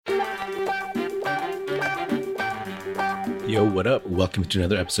Yo, what up? Welcome to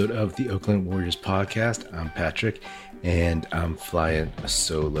another episode of the Oakland Warriors podcast. I'm Patrick, and I'm flying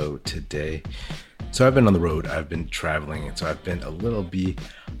solo today. So I've been on the road, I've been traveling, and so I've been a little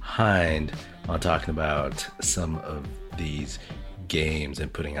behind on talking about some of these games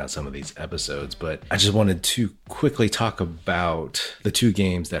and putting out some of these episodes. But I just wanted to quickly talk about the two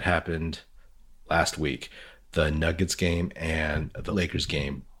games that happened last week, the Nuggets game and the Lakers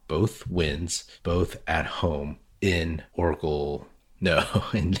game. Both wins, both at home in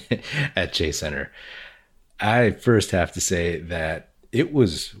at Chase Center. I first have to say that it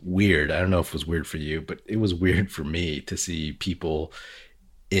was weird. I don't know if it was weird for you, but it was weird for me to see people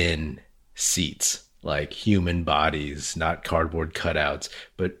in seats, like human bodies, not cardboard cutouts,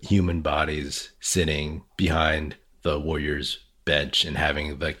 but human bodies sitting behind the Warriors bench and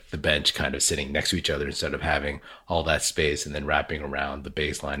having the bench kind of sitting next to each other instead of having all that space and then wrapping around the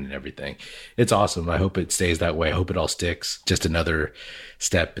baseline and everything. It's awesome. I hope it stays that way. I hope it all sticks. Just another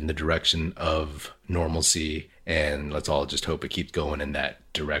step in the direction of normalcy, and let's all just hope it keeps going in that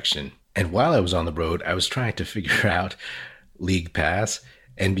direction. And while I was on the road, I was trying to figure out League Pass,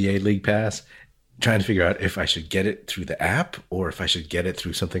 NBA League Pass, trying to figure out if I should get it through the app or if I should get it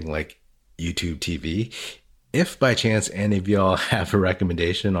through something like YouTube TV. If by chance any of y'all have a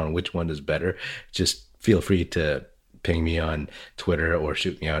recommendation on which one is better, just feel free to ping me on Twitter or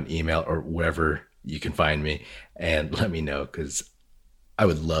shoot me on email or wherever you can find me and let me know, because I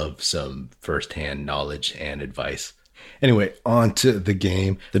would love some firsthand knowledge and advice. Anyway, on to the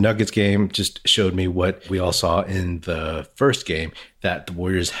game. The Nuggets game just showed me what we all saw in the first game, that the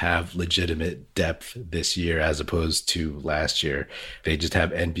Warriors have legitimate depth this year as opposed to last year. They just have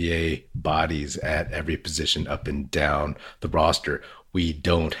NBA bodies at every position up and down the roster. We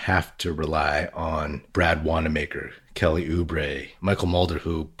don't have to rely on Brad Wanamaker, Kelly Oubre, Michael Mulder,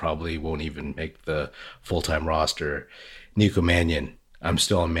 who probably won't even make the full-time roster, Nico Mannion. I'm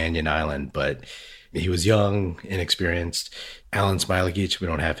still on Mannion Island, but he was young, inexperienced. Alen Smailagić, we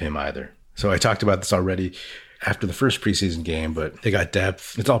don't have him either. So I talked about this already after the first preseason game, but they got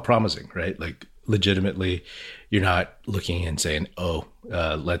depth. It's all promising, right? Like, legitimately, you're not looking and saying,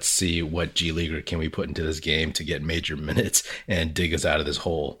 let's see what G Leaguer can we put into this game to get major minutes and dig us out of this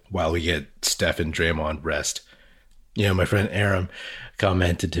hole while we get Steph and Draymond rest. You know, my friend Aram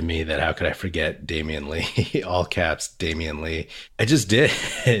commented to me that how could I forget Damian Lee, all caps Damian Lee. I just did,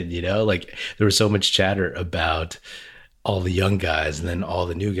 like there was so much chatter about all the young guys and then all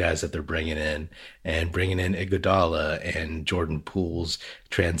the new guys that they're bringing in Iguodala and Jordan Poole's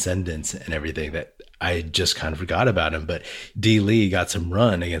transcendence and everything that I just kind of forgot about him. But D Lee got some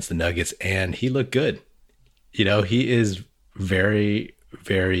run against the Nuggets and he looked good. You know, he is very,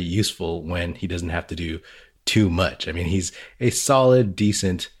 very useful when he doesn't have to do too much. I mean, he's a solid,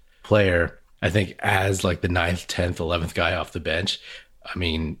 decent player. I think as like the 9th, 10th, 11th guy off the bench. I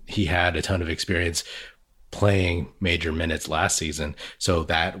mean, he had a ton of experience playing major minutes last season. So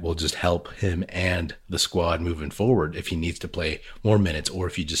that will just help him and the squad moving forward if he needs to play more minutes or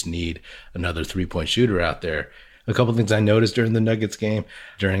if you just need another 3-point shooter out there. A couple of things I noticed during the Nuggets game,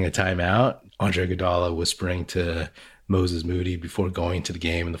 during a timeout, Andre Iguodala whispering to Moses Moody before going to the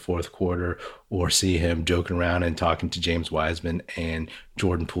game in the fourth quarter, or see him joking around and talking to James Wiseman and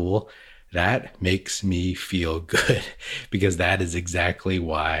Jordan Poole. That makes me feel good because that is exactly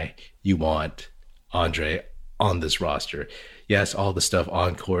why you want Andre on this roster. Yes, all the stuff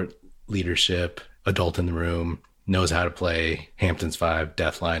on court, leadership, adult in the room, knows how to play, Hamptons 5,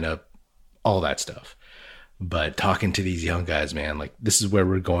 death lineup, all that stuff. But talking to these young guys, man, like this is where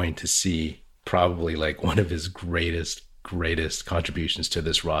we're going to see probably like one of his greatest contributions to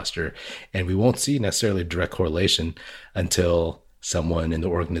this roster. And we won't see necessarily a direct correlation until someone in the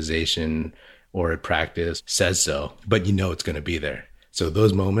organization or at practice says so, but you know it's going to be there. So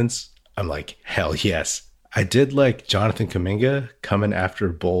those moments, I'm like, hell yes. I did like Jonathan Kuminga coming after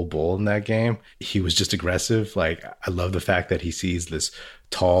Bol in that game. He was just aggressive. Like, I love the fact that he sees this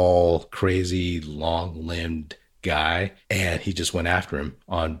tall, crazy, long-limbed guy, and he just went after him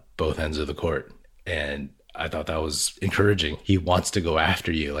on both ends of the court. And I thought that was encouraging. He wants to go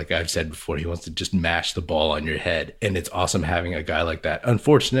after you. Like I've said before, he wants to just mash the ball on your head. And it's awesome having a guy like that.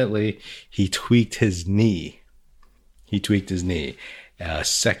 Unfortunately, he tweaked his knee.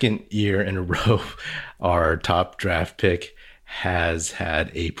 Second year in a row, our top draft pick has had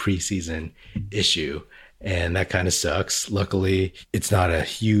a preseason issue. And that kind of sucks. Luckily, it's not a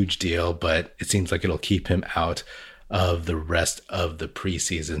huge deal, but it seems like it'll keep him out of the rest of the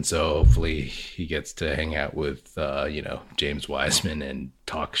preseason. So hopefully he gets to hang out with, James Wiseman and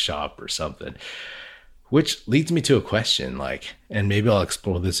talk shop or something. Which leads me to a question, and maybe I'll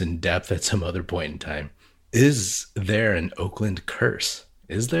explore this in depth at some other point in time. Is there an Oakland curse?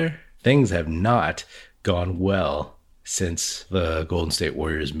 Is there? Things have not gone well since the Golden State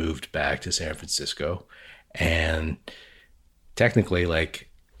Warriors moved back to San Francisco. And technically, like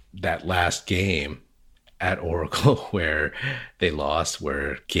that last game at Oracle where they lost,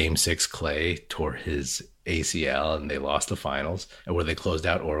 where game six, Clay tore his ACL and they lost the finals, and where they closed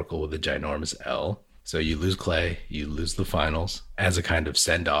out Oracle with a ginormous L. So you lose Clay, you lose the finals as a kind of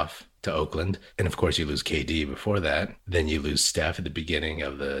send off to Oakland. And of course, you lose KD before that. Then you lose Steph at the beginning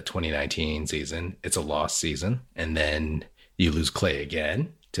of the 2019 season. It's a lost season. And then you lose Clay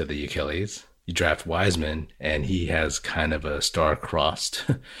again to the Achilles. You draft Wiseman, and he has kind of a star-crossed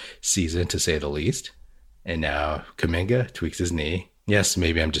season, to say the least. And now Kuminga tweaks his knee. Yes,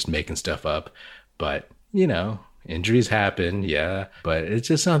 maybe I'm just making stuff up, but, you know, injuries happen, yeah. But it's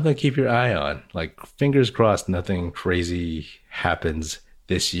just something to keep your eye on. Like, fingers crossed nothing crazy happens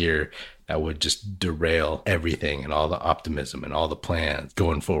this year that would just derail everything and all the optimism and all the plans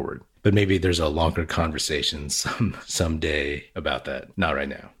going forward. But maybe there's a longer conversation someday about that. Not right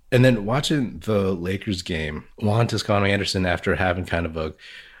now. And then watching the Lakers game, Juan Toscano-Anderson, after having kind of a,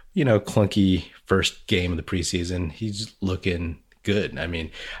 you know, clunky first game of the preseason, he's looking good. I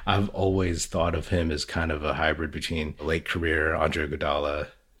mean, I've always thought of him as kind of a hybrid between late career Andre Iguodala,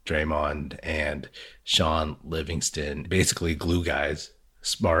 Draymond, and Sean Livingston, basically glue guys,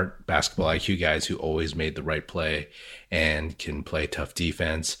 smart basketball IQ guys who always made the right play and can play tough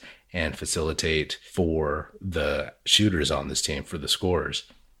defense and facilitate for the shooters on this team, for the scorers.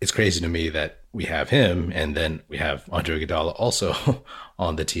 It's crazy to me that we have him, and then we have Andre Iguodala also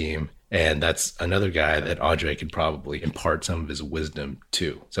on the team. And that's another guy that Andre could probably impart some of his wisdom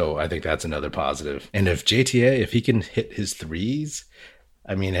to. So I think that's another positive. And if JTA, if he can hit his threes,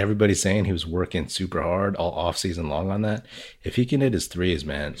 I mean, everybody's saying he was working super hard all off season long on that. If he can hit his threes,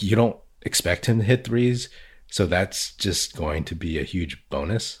 man, you don't expect him to hit threes. So that's just going to be a huge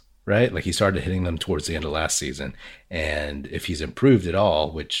bonus, right? Like, he started hitting them towards the end of last season. And if he's improved at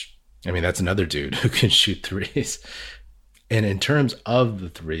all, which, I mean, that's another dude who can shoot threes. And in terms of the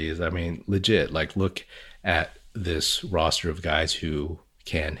threes, I mean, legit, like, look at this roster of guys who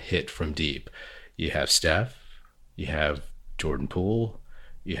can hit from deep. You have Steph, you have Jordan Poole,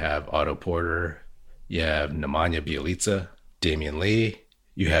 you have Otto Porter, you have Nemanja Bjelica, Damian Lee,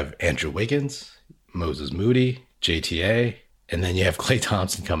 you have Andrew Wiggins, Moses Moody, JTA, and then you have Klay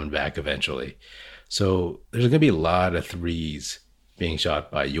Thompson coming back eventually. So there's going to be a lot of threes being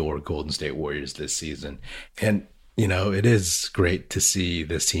shot by your Golden State Warriors this season. And, you know, it is great to see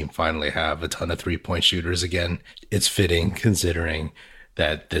this team finally have a ton of three-point shooters again. It's fitting, considering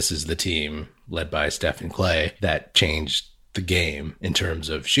that this is the team led by Steph and Klay that changed the game in terms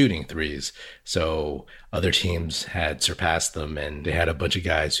of shooting threes. So other teams had surpassed them, and they had a bunch of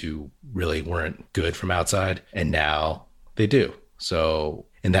guys who really weren't good from outside, and now they do. So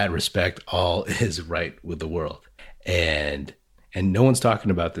in that respect, all is right with the world. And no one's talking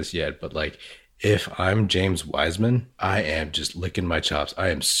about this yet, but like, if I'm James Wiseman, I am just licking my chops. I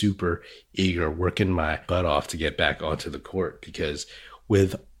am super eager, working my butt off to get back onto the court, because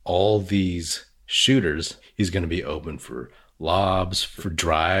with all these shooters, he's going to be open for lobs, for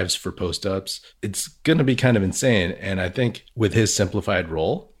drives, for post-ups. It's going to be kind of insane. And I think with his simplified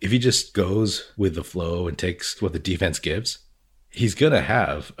role, if he just goes with the flow and takes what the defense gives, he's going to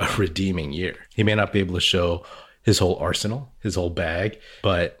have a redeeming year. He may not be able to show his whole arsenal, his whole bag,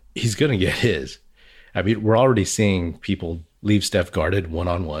 but he's going to get his. I mean, we're already seeing people leave Steph guarded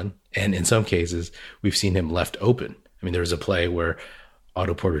one-on-one. And in some cases, we've seen him left open. I mean, there was a play where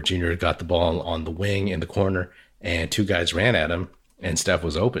Otto Porter Jr. got the ball on the wing in the corner, and two guys ran at him, and Steph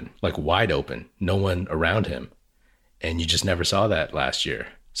was open, like wide open, no one around him. And you just never saw that last year.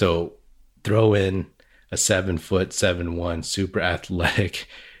 So throw in a 7', 7'1", super athletic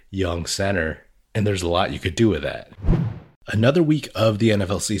young center, and there's a lot you could do with that. Another week of the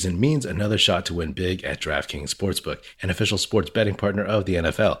NFL season means another shot to win big at DraftKings Sportsbook, an official sports betting partner of the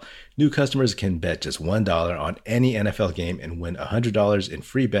NFL. New customers can bet just $1 on any NFL game and win $100 in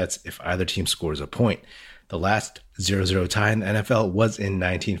free bets if either team scores a point. The last 0-0 tie in the NFL was in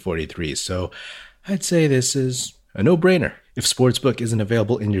 1943, so I'd say this is a no-brainer. If Sportsbook isn't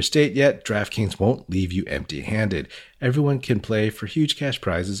available in your state yet, DraftKings won't leave you empty-handed. Everyone can play for huge cash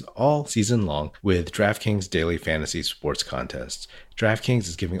prizes all season long with DraftKings Daily Fantasy Sports Contests. DraftKings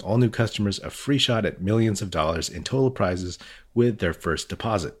is giving all new customers a free shot at millions of dollars in total prizes with their first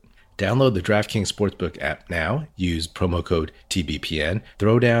deposit. Download the DraftKings Sportsbook app now, use promo code TBPN,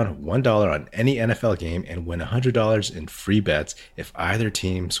 throw down $1 on any NFL game, and win $100 in free bets if either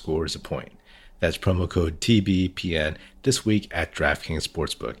team scores a point. That's promo code TBPN this week at DraftKings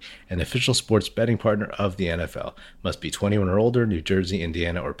Sportsbook, an official sports betting partner of the NFL. Must be 21 or older, New Jersey,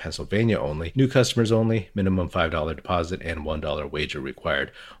 Indiana, or Pennsylvania only. New customers only. Minimum $5 deposit and $1 wager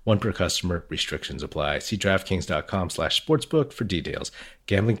required. One per customer. Restrictions apply. See DraftKings.com/sportsbook for details.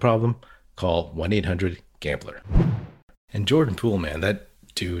 Gambling problem? Call 1-800-GAMBLER. And Jordan Poole, man, that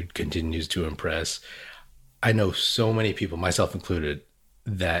dude continues to impress. I know so many people, myself included,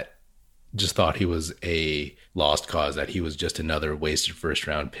 that just thought he was a lost cause, that he was just another wasted first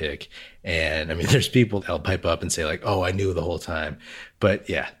round pick. And I mean, there's people that'll pipe up and say like, oh, I knew the whole time. But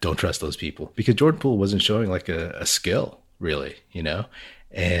yeah, don't trust those people, because Jordan Poole wasn't showing like a skill really, you know,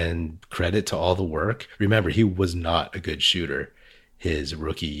 and credit to all the work. Remember, he was not a good shooter his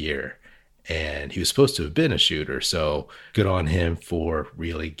rookie year, and he was supposed to have been a shooter. So good on him for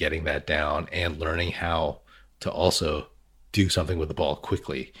really getting that down and learning how to also do something with the ball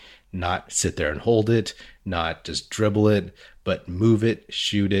quickly. Not sit there and hold it, not just dribble it, but move it,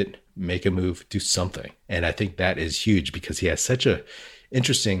 shoot it, make a move, do something. And I think that is huge, because he has such a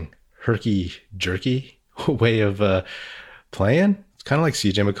interesting herky-jerky way of playing. It's kind of like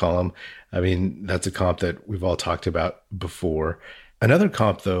CJ McCollum. I mean, that's a comp that we've all talked about before. Another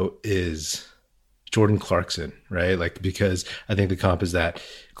comp, though, is Jordan Clarkson, right? Like, because I think the comp is that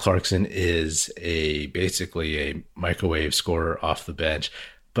Clarkson is basically a microwave scorer off the bench.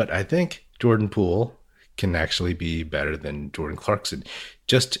 But I think Jordan Poole can actually be better than Jordan Clarkson,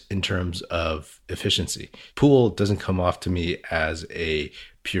 just in terms of efficiency. Poole doesn't come off to me as a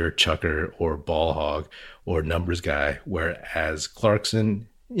pure chucker or ball hog or numbers guy, whereas Clarkson,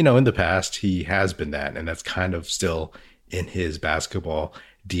 you know, in the past, he has been that, and that's kind of still in his basketball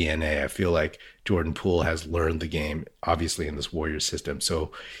DNA. I feel like Jordan Poole has learned the game, obviously, in this Warriors system,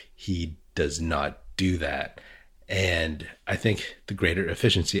 so he does not do that. And I think the greater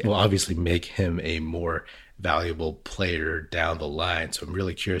efficiency will obviously make him a more valuable player down the line. So I'm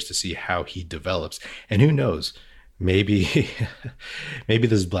really curious to see how he develops. And who knows, maybe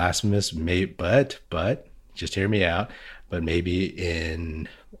this is blasphemous, but just hear me out. But maybe in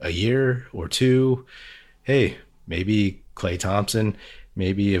a year or two, hey, maybe Klay Thompson,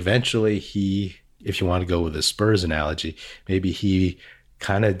 maybe eventually if you want to go with a Spurs analogy, maybe he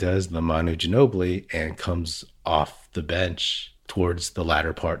kind of does the Manu Ginobili and comes off the bench towards the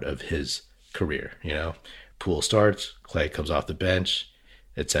latter part of his career. You know, Poole starts, Klay comes off the bench,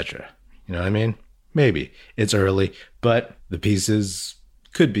 etc. You know what I mean? Maybe it's early, but the pieces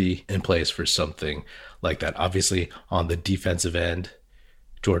could be in place for something like that. Obviously, on the defensive end,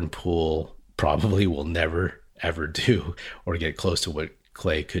 Jordan Poole probably will never, ever do or get close to what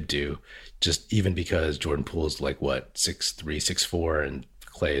Klay could do, just even because Jordan Poole is like, what, 6'3", 6'4", and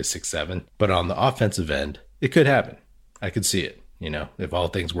Klay is 6'7". But on the offensive end, it could happen. I could see it, you know, if all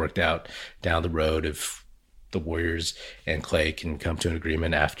things worked out down the road, if the Warriors and Klay can come to an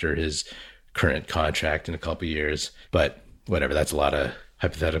agreement after his current contract in a couple of years. But whatever, that's a lot of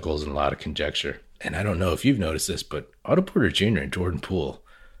hypotheticals and a lot of conjecture. And I don't know if you've noticed this, but Otto Porter Jr. and Jordan Poole,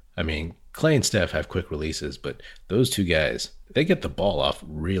 I mean, Klay and Steph have quick releases, but those two guys, they get the ball off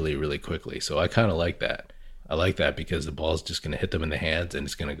really, really quickly. So I kind of like that. I like that because the ball is just going to hit them in the hands and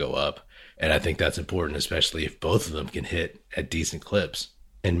it's going to go up. And I think that's important, especially if both of them can hit at decent clips.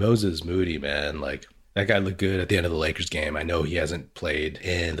 And Moses Moody, man, like, that guy looked good at the end of the Lakers game. I know he hasn't played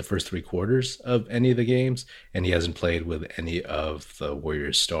in the first three quarters of any of the games, and he hasn't played with any of the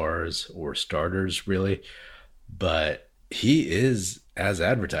Warriors stars or starters, really. But he is, as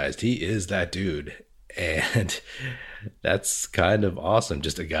advertised, he is that dude. And that's kind of awesome.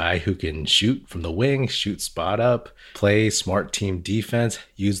 Just a guy who can shoot from the wing, shoot spot up, play smart team defense,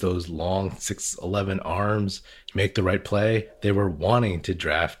 use those long 6'11" arms, make the right play. They were wanting to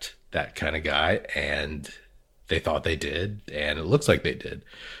draft that kind of guy, and they thought they did, and it looks like they did.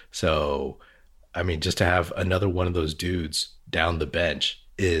 So, I mean, just to have another one of those dudes down the bench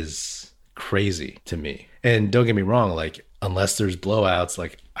is crazy to me. And don't get me wrong, like, unless there's blowouts,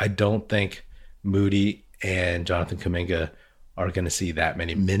 like, I don't think Moody and Jonathan Kuminga are going to see that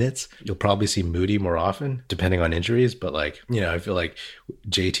many minutes. You'll probably see Moody more often, depending on injuries. But, like, you know, I feel like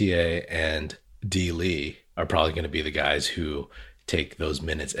JTA and D. Lee are probably going to be the guys who take those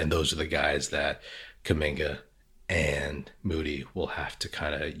minutes, and those are the guys that Kuminga and Moody will have to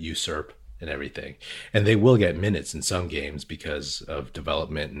kind of usurp and everything. And they will get minutes in some games because of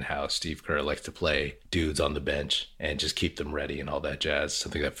development and how Steve Kerr likes to play dudes on the bench and just keep them ready and all that jazz,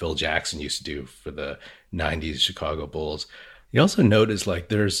 something that Phil Jackson used to do for the 90s Chicago Bulls. You also notice, like,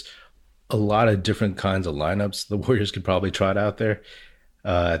 there's a lot of different kinds of lineups the Warriors could probably trot out there.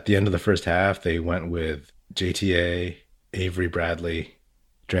 At the end of the first half, they went with JTA, Avery Bradley,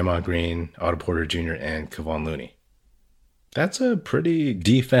 Draymond Green, Otto Porter Jr., and Kevon Looney. That's a pretty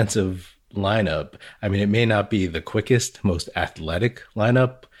defensive lineup. I mean, it may not be the quickest, most athletic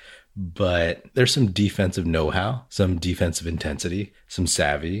lineup, but there's some defensive know-how, some defensive intensity, some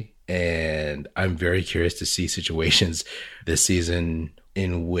savvy. And I'm very curious to see situations this season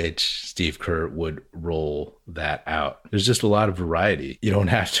in which Steve Kerr would roll that out. There's just a lot of variety. You don't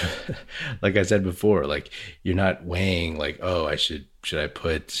have to, like I said before, like you're not weighing like, oh, should I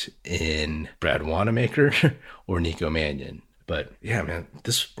put in Brad Wanamaker or Nico Mannion? But yeah, man,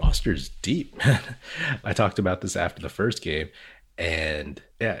 this roster is deep. I talked about this after the first game. And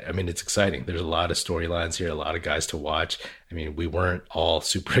yeah, I mean, it's exciting. There's a lot of storylines here, a lot of guys to watch. I mean, we weren't all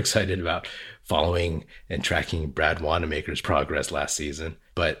super excited about following and tracking Brad Wanamaker's progress last season.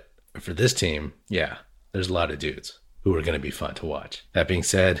 But for this team, yeah, there's a lot of dudes who are going to be fun to watch. That being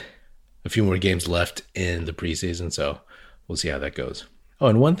said, a few more games left in the preseason, so we'll see how that goes. Oh,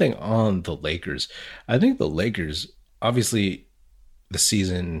 and one thing on the Lakers. I think the Lakers, obviously, the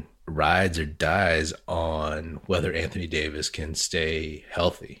season rides or dies on whether Anthony Davis can stay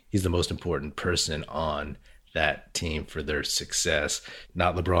healthy. He's the most important person on that team for their success.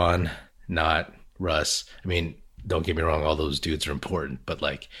 Not LeBron, not Russ. I mean, don't get me wrong, all those dudes are important, but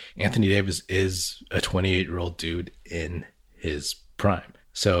like Anthony Davis is a 28-year-old dude in his prime.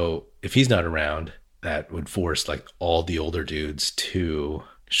 So if he's not around, that would force like all the older dudes to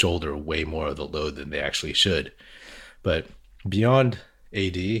shoulder way more of the load than they actually should. But beyond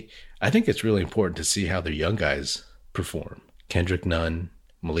AD, I think it's really important to see how their young guys perform. Kendrick Nunn,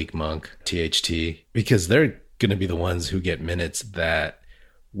 Malik Monk, THT, because they're going to be the ones who get minutes that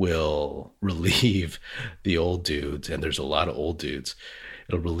will relieve the old dudes. And there's a lot of old dudes.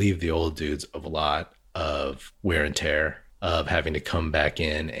 It'll relieve the old dudes of a lot of wear and tear, of having to come back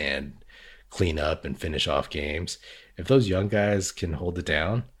in and clean up and finish off games. If those young guys can hold it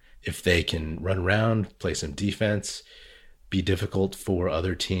down, if they can run around, play some defense, be difficult for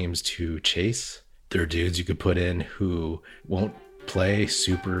other teams to chase, there are dudes you could put in who won't play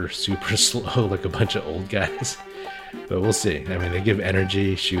super slow like a bunch of old guys. But we'll see. I mean, they give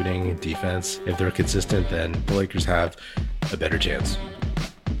energy, shooting, defense. If they're consistent, then the Lakers have a better chance.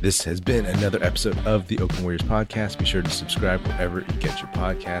 This has been another episode of the Oakland Warriors podcast. Be sure to subscribe wherever you get your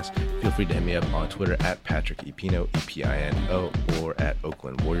podcast. Feel free to hit me up on Twitter at Patrick Epino, E-P-I-N-O, or at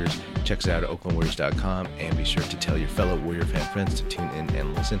Oakland Warriors. Check us out at oaklandwarriors.com, and be sure to tell your fellow Warrior fan friends to tune in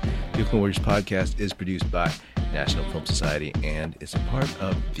and listen. The Oakland Warriors podcast is produced by National Film Society and is a part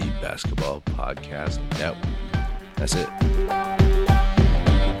of the Basketball Podcast Network. That's it.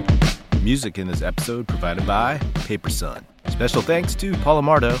 Music in this episode provided by Paper Sun. Special thanks to Paul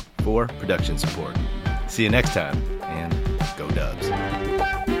Amardo for production support. See you next time, and go Dubs.